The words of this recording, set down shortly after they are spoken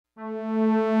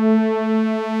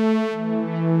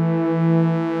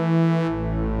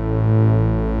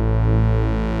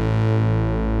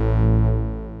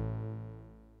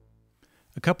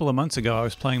couple of months ago, I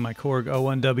was playing my KORG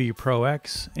 01W Pro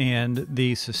X, and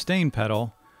the sustain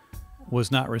pedal was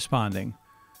not responding.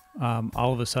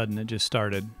 All of a sudden, it just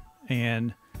started.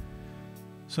 And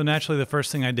so naturally, the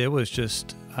first thing I did was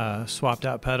just swapped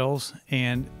out pedals,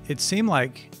 and it seemed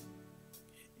like,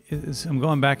 I'm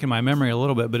going back in my memory a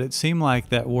little bit, but it seemed like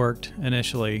that worked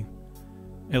initially,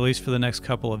 at least for the next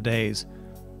couple of days.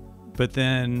 But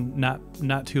then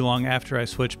not too long after I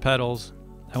switched pedals,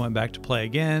 I went back to play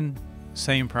again.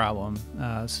 Same problem,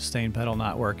 sustain pedal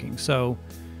not working. So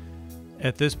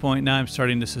at this point now I'm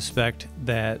starting to suspect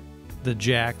that the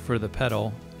jack for the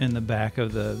pedal in the back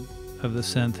of the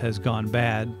synth has gone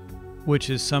bad, which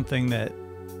is something that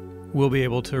we'll be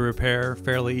able to repair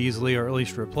fairly easily, or at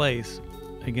least replace.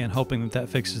 Again, hoping that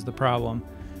fixes the problem.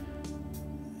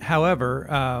 However,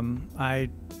 I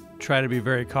try to be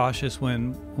very cautious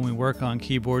when we work on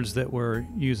keyboards that we're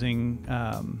using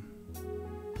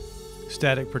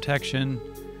static protection,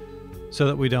 so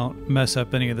that we don't mess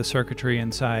up any of the circuitry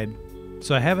inside.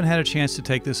 So I haven't had a chance to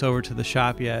take this over to the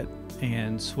shop yet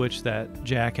and switch that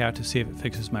jack out to see if it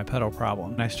fixes my pedal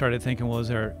problem. And I started thinking, well, is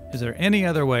there any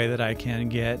other way that I can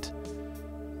get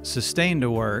sustain to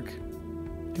work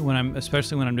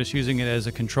especially when I'm just using it as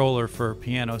a controller for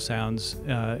piano sounds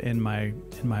in my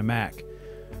Mac.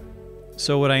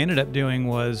 So what I ended up doing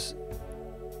was,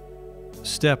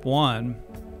 step one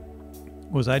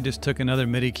was I just took another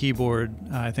MIDI keyboard,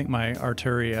 I think my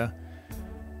Arturia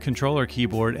controller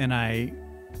keyboard, and I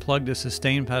plugged a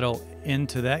sustain pedal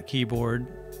into that keyboard,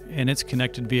 and it's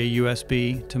connected via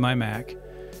USB to my Mac.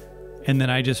 And then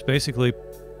I just basically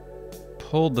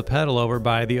pulled the pedal over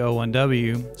by the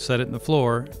 01W, set it in the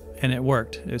floor, and it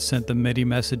worked. It sent the MIDI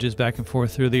messages back and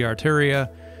forth through the Arturia,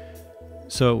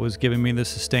 so it was giving me the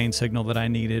sustain signal that I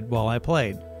needed while I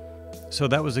played. So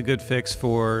that was a good fix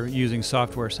for using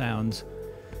software sounds.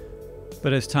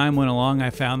 But as time went along,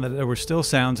 I found that there were still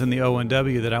sounds in the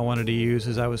 01W that I wanted to use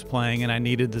as I was playing, and I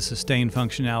needed the sustain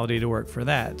functionality to work for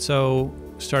that. So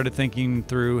started thinking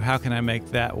through, how can I make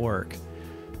that work?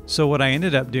 So what I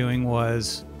ended up doing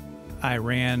was I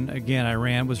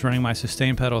was running my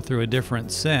sustain pedal through a different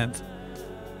synth,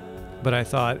 but I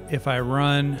thought if I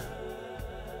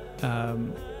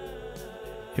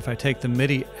take the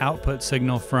MIDI output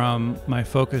signal from my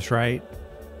Focusrite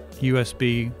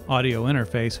USB audio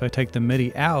interface, if I take the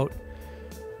MIDI out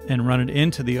and run it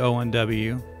into the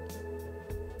 01W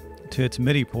to its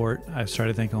MIDI port, I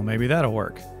started thinking, well, maybe that'll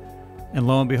work. And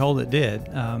lo and behold, it did.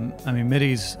 I mean,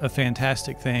 MIDI's a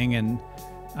fantastic thing, and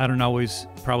I don't always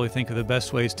probably think of the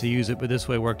best ways to use it, but this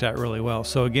way worked out really well.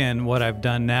 So again, what I've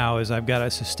done now is I've got a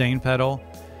sustain pedal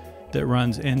that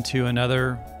runs into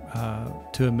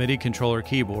to a MIDI controller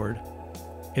keyboard.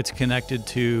 It's connected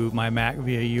to my Mac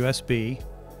via USB.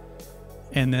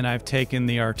 And then I've taken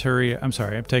the I've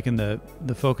taken the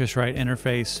Focusrite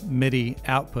interface MIDI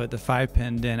output, the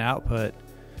 5-pin DIN output,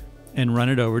 and run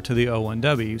it over to the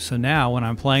 01W. So now when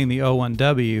I'm playing the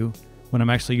 01W, when I'm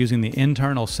actually using the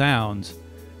internal sounds,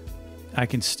 I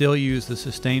can still use the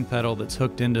sustain pedal that's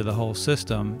hooked into the whole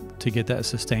system to get that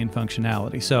sustain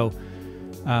functionality. So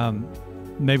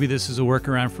maybe this is a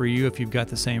workaround for you if you've got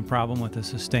the same problem with the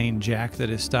sustain jack that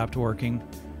has stopped working.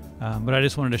 But I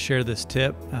just wanted to share this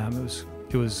tip.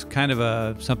 It was kind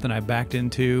of something I backed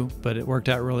into, but it worked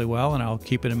out really well, and I'll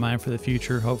keep it in mind for the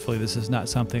future. Hopefully this is not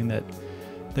something that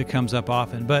comes up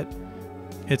often, but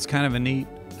it's kind of a neat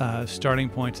starting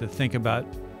point to think about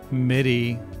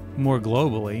MIDI more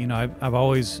globally. You know, I've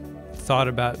always thought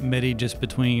about MIDI just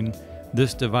between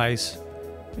this device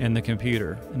and the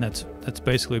computer, and that's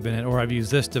basically been it. Or I've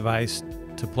used this device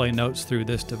to play notes through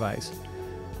this device.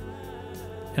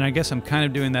 And I guess I'm kind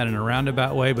of doing that in a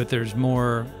roundabout way, but there's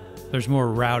more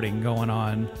routing going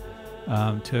on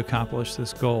to accomplish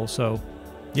this goal. So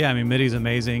yeah, I mean, MIDI's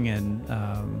amazing,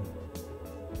 and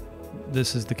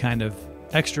this is the kind of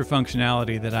extra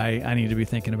functionality that I need to be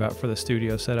thinking about for the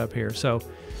studio setup here. So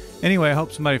anyway, I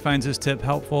hope somebody finds this tip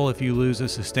helpful. If you lose a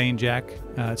sustain jack,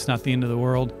 it's not the end of the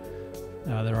world.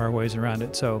 There are ways around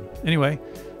it. So anyway,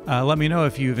 let me know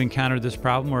if you've encountered this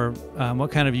problem, or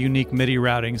what kind of unique MIDI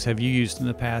routings have you used in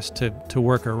the past to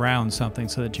work around something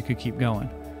so that you could keep going.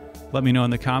 Let me know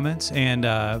in the comments, and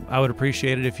I would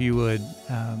appreciate it if you would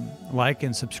like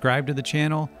and subscribe to the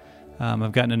channel.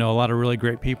 I've gotten to know a lot of really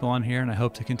great people on here, and I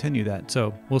hope to continue that.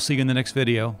 So we'll see you in the next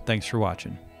video. Thanks for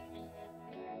watching.